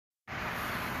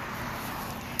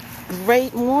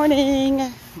Great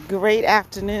morning, great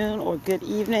afternoon, or good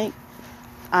evening.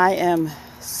 I am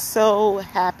so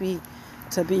happy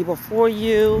to be before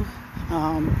you,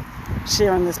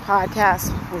 sharing this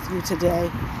podcast with you today.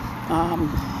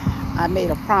 I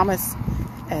made a promise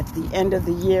at the end of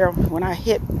the year when I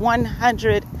hit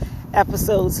 100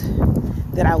 episodes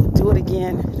that I would do it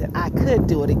again, that I could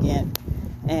do it again.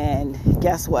 And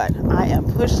guess what? I am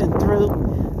pushing through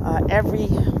every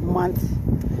month.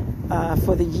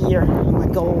 For the year. My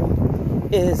goal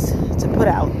is to put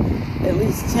out at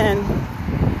least 10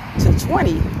 to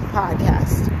 20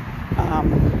 podcasts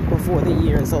before the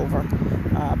year is over.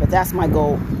 But that's my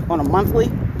goal on a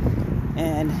monthly.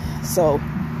 And so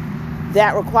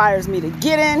that requires me to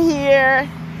get in here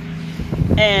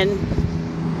and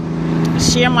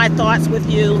share my thoughts with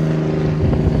you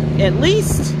at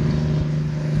least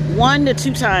 1 to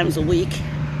 2 times a week.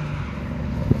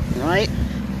 Right?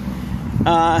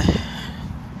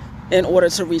 In order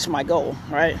to reach my goal,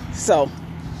 right? So,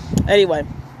 anyway,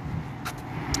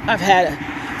 I've had a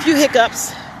few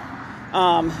hiccups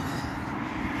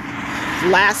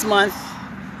last month,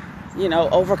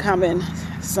 overcoming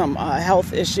some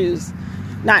health issues.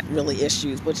 Not really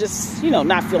issues, but just,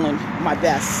 not feeling my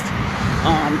best.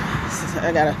 So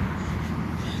I gotta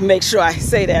make sure I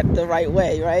say that the right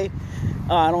way, right?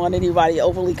 I don't want anybody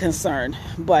overly concerned,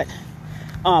 but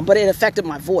it affected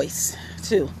my voice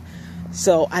too.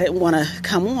 So I didn't want to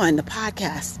come on the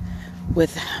podcast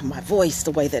with my voice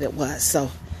the way that it was.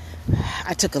 So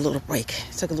I took a little break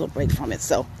from it.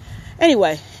 So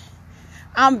anyway,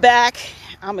 I'm back.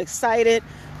 I'm excited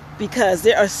because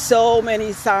there are so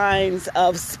many signs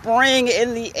of spring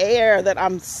in the air that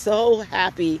I'm so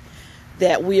happy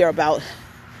that we have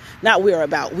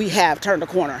turned the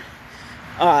corner.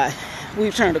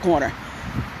 We've turned the corner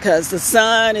because the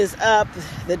sun is up.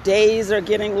 The days are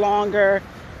getting longer.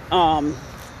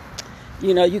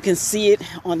 You can see it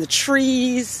on the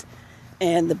trees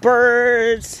and the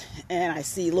birds, and I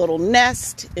see little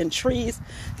nests in trees.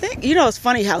 It's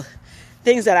funny how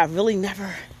things that I really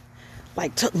never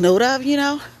took note of,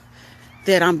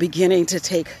 that I'm beginning to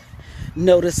take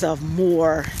notice of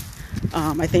more.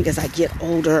 I think as I get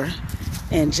older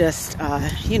and just,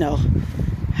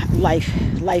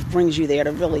 life brings you there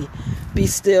to really be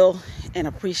still and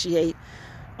appreciate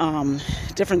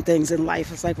different things in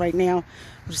life. It's like right now,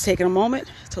 I'm just taking a moment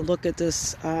to look at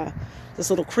this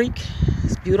little creek.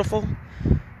 It's beautiful.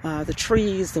 The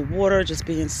trees, the water, just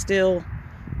being still,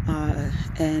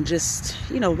 and just,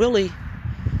 really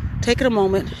taking a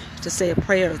moment to say a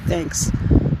prayer of thanks.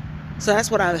 So that's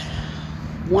what I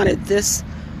wanted this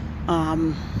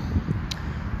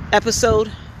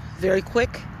episode, very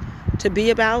quick, to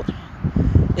be about,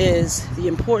 is the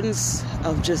importance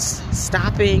of just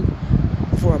stopping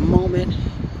for a moment,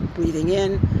 breathing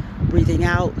in, breathing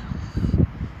out,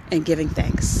 and giving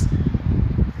thanks.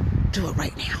 Do it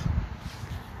right now.